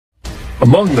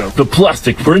Among them, the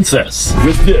Plastic Princess.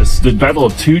 With this, the battle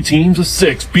of 2 teams of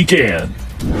 6 began.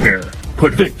 There,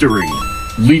 put victory,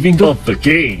 leaving the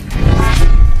game.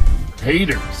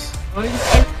 Haters.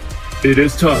 It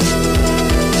is tough.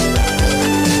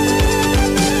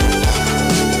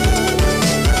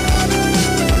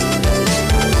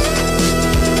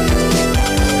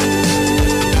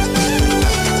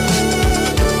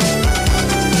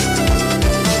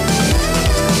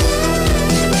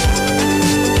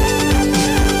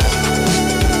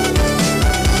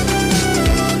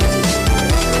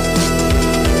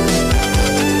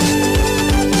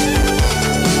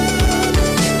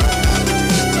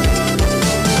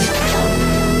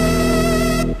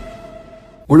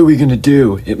 What are we gonna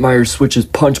do? Admire Switch's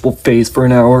punchable face for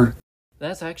an hour?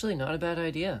 That's actually not a bad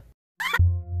idea.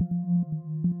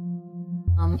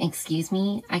 Excuse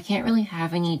me? I can't really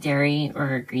have any dairy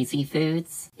or greasy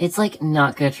foods. It's like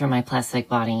not good for my plastic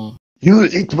body. You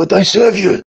eat what I serve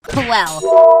you. Well.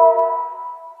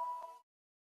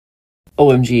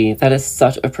 OMG, that is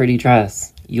such a pretty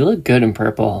dress. You look good in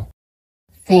purple.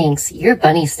 Thanks, your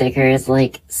bunny sticker is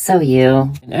like, so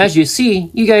you. And as you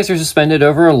see, you guys are suspended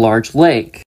over a large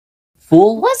lake.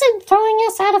 Fool. Wasn't throwing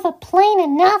us out of a plane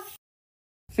enough?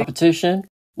 Competition.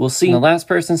 We'll see the last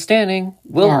person standing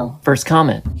will. No. First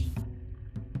comment.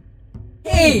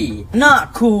 Hey,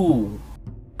 not cool.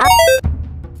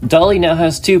 Dolly now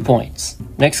has 2 points.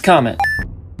 Next comment.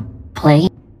 Play?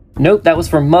 Nope, that was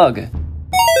for Mug.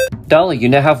 Dolly, you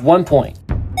now have 1 point.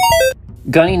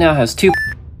 Gunny now has 2.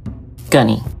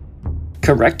 Gunny.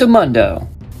 Correctamundo.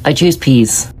 I choose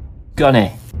peas.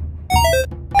 Gunny.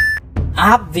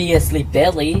 Obviously,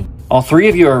 Billy. All 3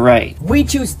 of you are right. We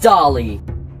choose Dolly.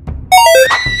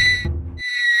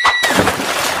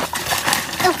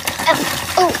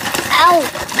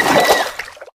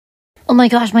 Oh my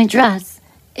gosh, my dress.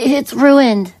 It's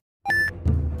ruined.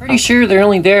 Pretty sure they're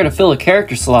only there to fill a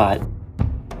character slot.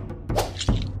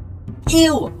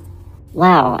 Ew!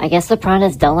 Wow, I guess the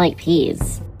piranhas don't like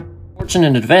peas.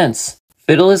 Fortunate events.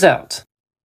 Fiddle is out.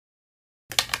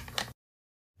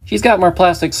 She's got more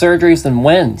plastic surgeries than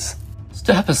wins.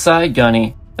 Step aside,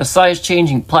 Gunny. A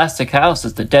size-changing plastic house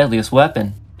is the deadliest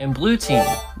weapon. And Blue Team,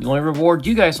 the only reward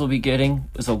you guys will be getting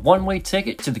is a one-way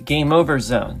ticket to the Game Over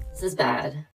zone. This is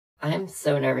bad. I'm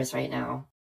so nervous right now.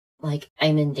 Like,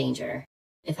 I'm in danger.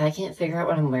 If I can't figure out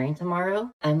what I'm wearing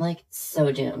tomorrow, I'm like,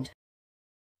 so doomed.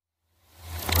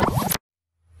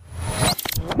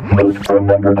 Vote for a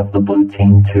member of the Blue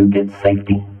Team to get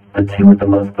safety. The 2 with the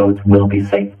most votes will be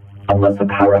safe, unless a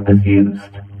power-up is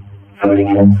used.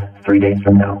 Voting ends 3 days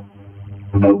from now.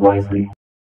 Vote wisely.